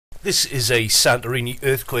This is a Santorini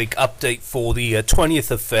earthquake update for the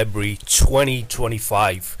 20th of February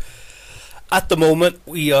 2025. At the moment,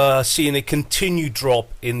 we are seeing a continued drop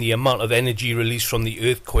in the amount of energy released from the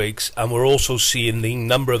earthquakes, and we're also seeing the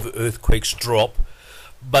number of earthquakes drop,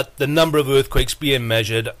 but the number of earthquakes being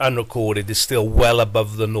measured and recorded is still well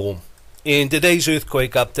above the norm. In today's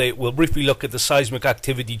earthquake update, we'll briefly look at the seismic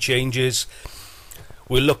activity changes.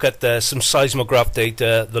 We'll look at some seismograph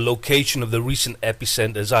data, the location of the recent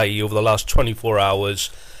epicenters, i.e. over the last 24 hours,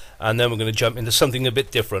 and then we're going to jump into something a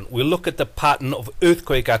bit different. We'll look at the pattern of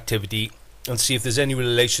earthquake activity and see if there's any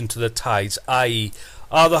relation to the tides, i.e.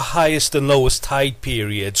 are the highest and lowest tide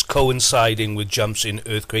periods coinciding with jumps in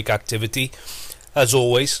earthquake activity. As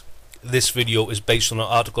always, this video is based on an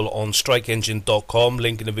article on strikeengine.com,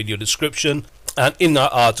 link in the video description, and in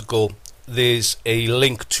that article there's a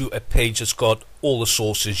link to a page that's got all the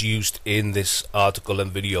sources used in this article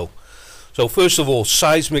and video. So first of all,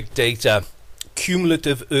 seismic data,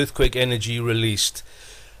 cumulative earthquake energy released.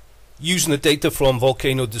 Using the data from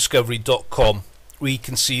volcanodiscovery.com, we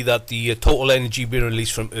can see that the total energy being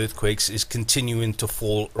released from earthquakes is continuing to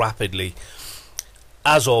fall rapidly.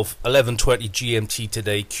 As of 11:20 GMT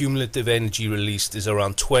today, cumulative energy released is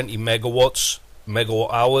around 20 megawatt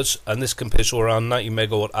hours, and this compares to around 90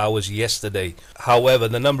 megawatt hours yesterday. However,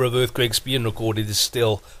 the number of earthquakes being recorded is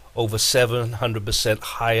still over 700%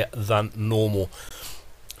 higher than normal.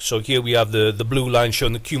 So here we have the blue line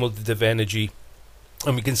showing the cumulative energy,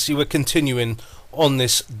 and we can see we're continuing on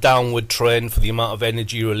this downward trend for the amount of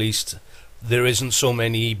energy released. There isn't so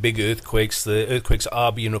many big earthquakes. The earthquakes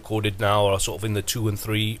are being recorded now are sort of in the 2 and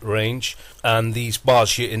 3 range, and these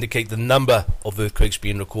bars here indicate the number of earthquakes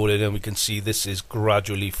being recorded, and we can see this is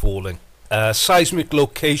gradually falling. Seismic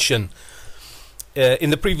location. In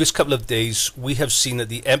the previous couple of days, we have seen that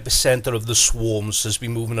the epicenter of the swarms has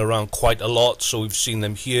been moving around quite a lot. So we've seen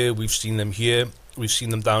them here, we've seen them here, we've seen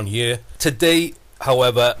them down here. Today,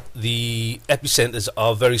 however, the epicenters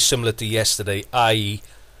are very similar to yesterday, i.e.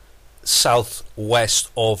 southwest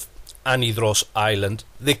of Anidros Island.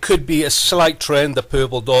 There could be a slight trend. The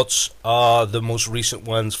purple dots are the most recent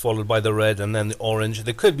ones, followed by the red and then the orange.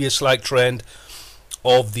 There could be a slight trend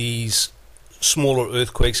of these smaller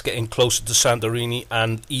earthquakes getting closer to Santorini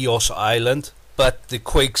and Ios Island, but the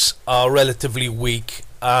quakes are relatively weak,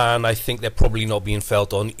 and I think they're probably not being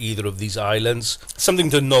felt on either of these islands. Something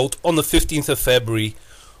to note, on the 15th of February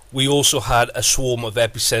we also had a swarm of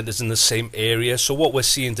epicenters in the same area. So what we're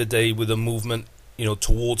seeing today with the movement,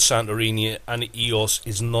 towards Santorini and Ios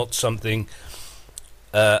is not something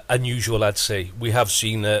unusual, I'd say. We have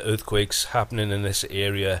seen earthquakes happening in this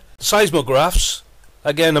area. Seismographs,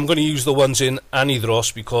 again, I'm going to use the ones in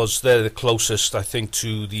Anidros because they're the closest, I think,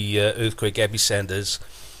 to the earthquake epicenters.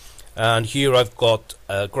 And here I've got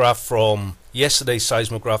a graph from yesterday's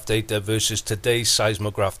seismograph data versus today's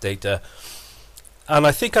seismograph data. And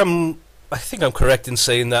I think I'm correct in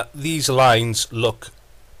saying that these lines look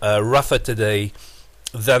rougher today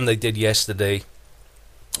than they did yesterday.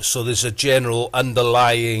 So there's a general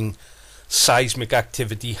underlying seismic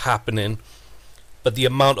activity happening, but the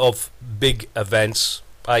amount of big events,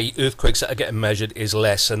 i.e. earthquakes that are getting measured, is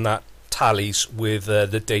less, and that tallies with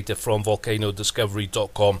the data from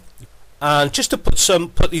volcanodiscovery.com. And just to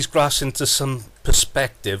put these graphs into some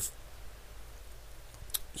perspective,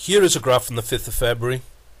 here is a graph from the 5th of February.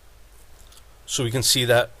 So we can see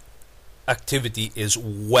that activity is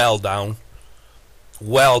well down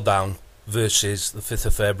versus the 5th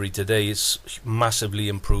of February. Today is massively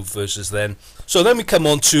improved versus then. So then we come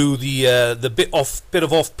on to the bit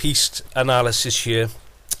of off-piste analysis here.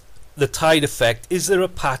 The tide effect. Is there a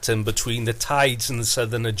pattern between the tides in the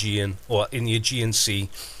southern Aegean, or in the Aegean Sea,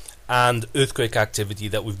 and earthquake activity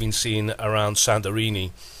that we've been seeing around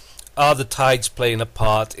Santorini? Are the tides playing a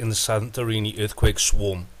part in the Santorini earthquake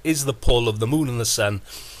swarm? Is the pull of the moon and the sun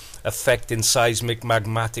affecting seismic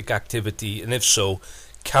magmatic activity? And if so,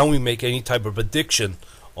 can we make any type of prediction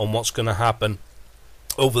on what's going to happen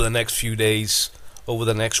over the next few days, over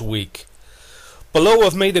the next week? Below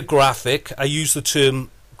I've made a graphic. I use the term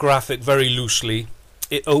graphic very loosely.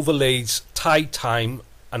 It overlays tide time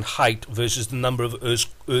and height versus the number of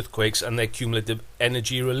earthquakes and their cumulative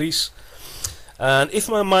energy release. And if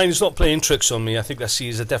my mind is not playing tricks on me, I think I see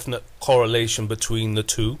is a definite correlation between the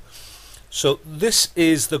two. So this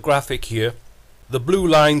is the graphic here. The blue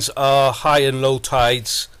lines are high and low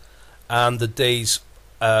tides, and the days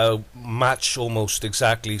match almost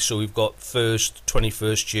exactly. So we've got 1st,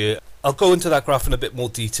 21st year. I'll go into that graph in a bit more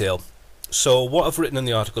detail. So what I've written in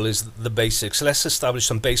the article is the basics. Let's establish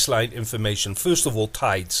some baseline information. First of all,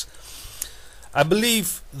 tides. I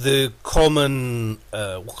believe the common,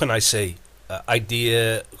 what can I say,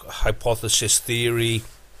 idea, hypothesis, theory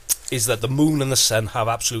is that the moon and the sun have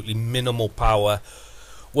absolutely minimal power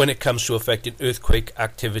when it comes to affecting earthquake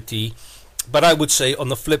activity. But I would say on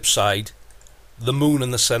the flip side, the moon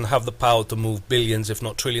and the sun have the power to move billions, if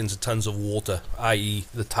not trillions of tons of water, i.e.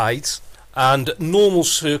 the tides. And normal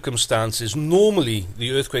circumstances, normally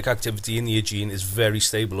the earthquake activity in the Aegean is very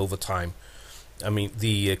stable over time. I mean,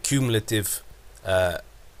 the cumulative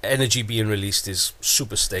energy being released is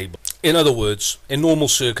super stable. In other words, in normal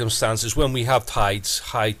circumstances, when we have tides,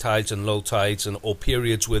 high tides and low tides, or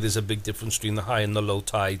periods where there's a big difference between the high and the low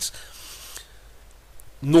tides,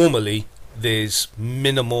 normally there's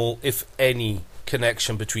minimal, if any,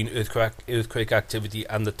 connection between earthquake activity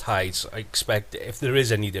and the tides. I expect if there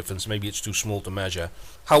is any difference, maybe it's too small to measure.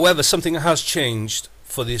 However, something has changed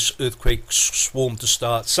for this earthquake swarm to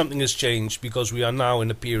start. Something has changed because we are now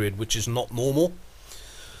in a period which is not normal.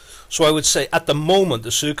 So I would say at the moment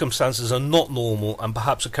the circumstances are not normal, and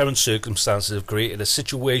perhaps the current circumstances have created a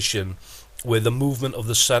situation where the movement of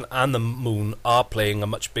the sun and the moon are playing a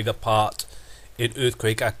much bigger part in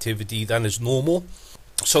earthquake activity than is normal.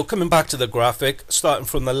 So coming back to the graphic, starting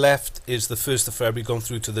from the left is the 1st of February going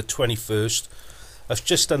through to the 21st. I've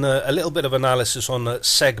just done a little bit of analysis on the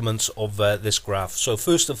segments of this graph. So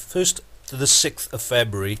first to the 6th of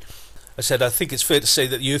February, I said I think it's fair to say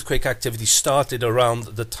that the earthquake activity started around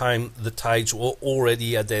the time the tides were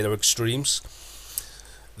already at their extremes.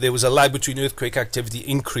 There was a lag between earthquake activity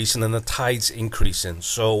increasing and the tides increasing.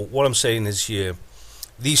 So what I'm saying is here,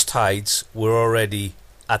 these tides were already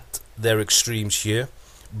at their extremes here,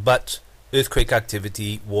 but earthquake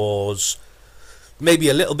activity was maybe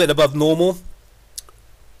a little bit above normal,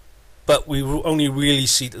 but we will only really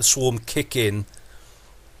see the swarm kick in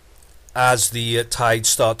as the tides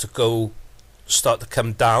start to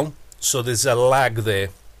come down. So there's a lag there,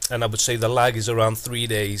 and I would say the lag is around 3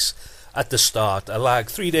 days at the start. A lag,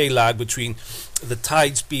 3-day lag between the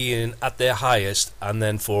tides being at their highest and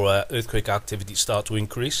then for earthquake activity start to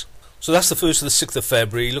increase. So that's the 1st to the 6th of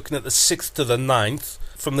February. Looking at the 6th to the 9th,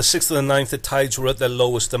 from the 6th to the 9th the tides were at their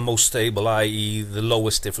lowest and most stable, i.e. the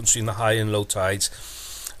lowest difference between the high and low tides.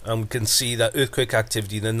 And we can see that earthquake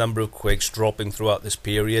activity, the number of quakes dropping throughout this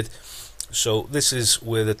period. So this is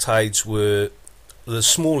where the tides were the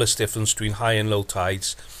smallest difference between high and low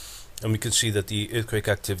tides, and we can see that the earthquake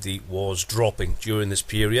activity was dropping during this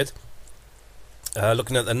period.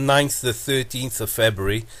 Looking at the 9th to the 13th of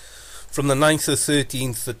February, from the 9th to the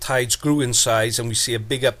 13th the tides grew in size, and we see a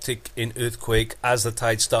big uptick in earthquake as the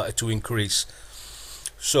tides started to increase.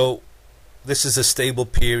 So this is a stable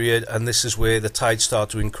period, and this is where the tides start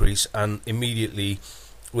to increase, and immediately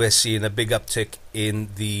we're seeing a big uptick in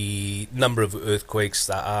the number of earthquakes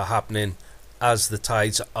that are happening as the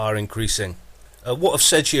tides are increasing. What I've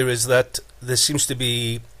said here is that there seems to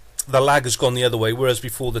be, the lag has gone the other way, whereas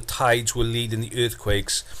before the tides were leading the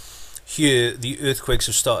earthquakes. Here the earthquakes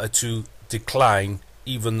have started to decline,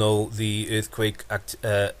 even though the earthquake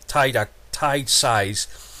tide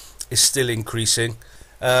size is still increasing.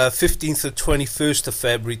 15th to 21st of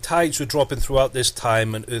February, tides were dropping throughout this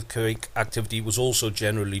time, and earthquake activity was also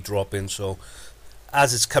generally dropping. So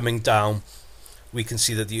as it's coming down, we can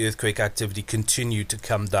see that the earthquake activity continued to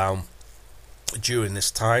come down during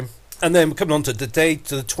this time. And then we're coming on to the date,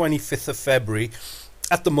 to the 25th of February.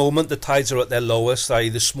 At the moment the tides are at their lowest, i.e.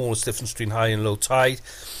 the smallest difference between high and low tide,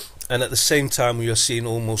 and at the same time we are seeing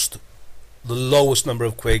almost the lowest number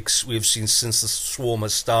of quakes we have seen since the swarm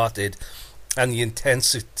has started, and the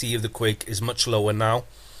intensity of the quake is much lower now.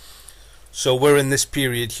 So we're in this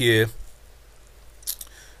period here,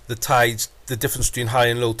 the tides, the difference between high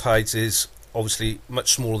and low tides is obviously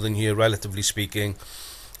much smaller than here, relatively speaking,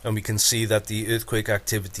 and we can see that the earthquake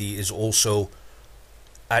activity is also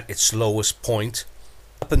at its lowest point.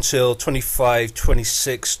 Up until 25,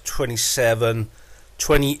 26, 27,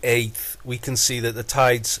 28, we can see that the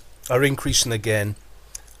tides are increasing again,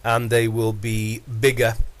 and they will be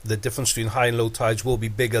bigger. The difference between high and low tides will be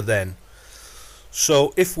bigger then.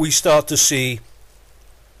 So if we start to see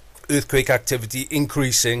earthquake activity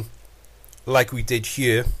increasing like we did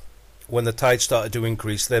here when the tide started to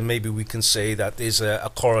increase, then maybe we can say that there's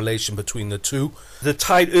a correlation between the two. The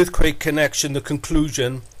tide earthquake connection, the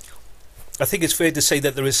conclusion, I think it's fair to say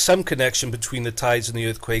that there is some connection between the tides and the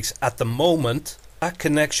earthquakes at the moment. That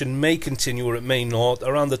connection may continue or it may not.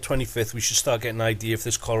 Around the 25th we should start getting an idea if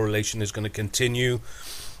this correlation is going to continue,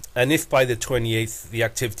 and if by the 28th the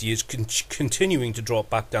activity is continuing to drop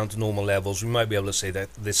back down to normal levels, we might be able to say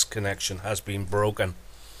that this connection has been broken.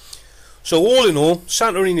 So all in all,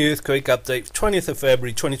 Santorini earthquake update, 20th of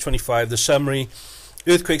February 2025. The summary: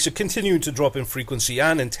 earthquakes are continuing to drop in frequency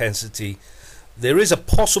and intensity. There is a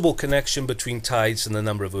possible connection between tides and the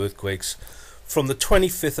number of earthquakes. From the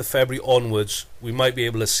 25th of February onwards, we might be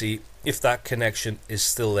able to see if that connection is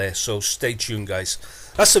still there. So stay tuned, guys.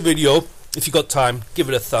 That's the video. If you've got time, give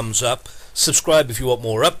it a thumbs up. Subscribe if you want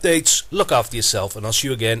more updates. Look after yourself, and I'll see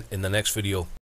you again in the next video.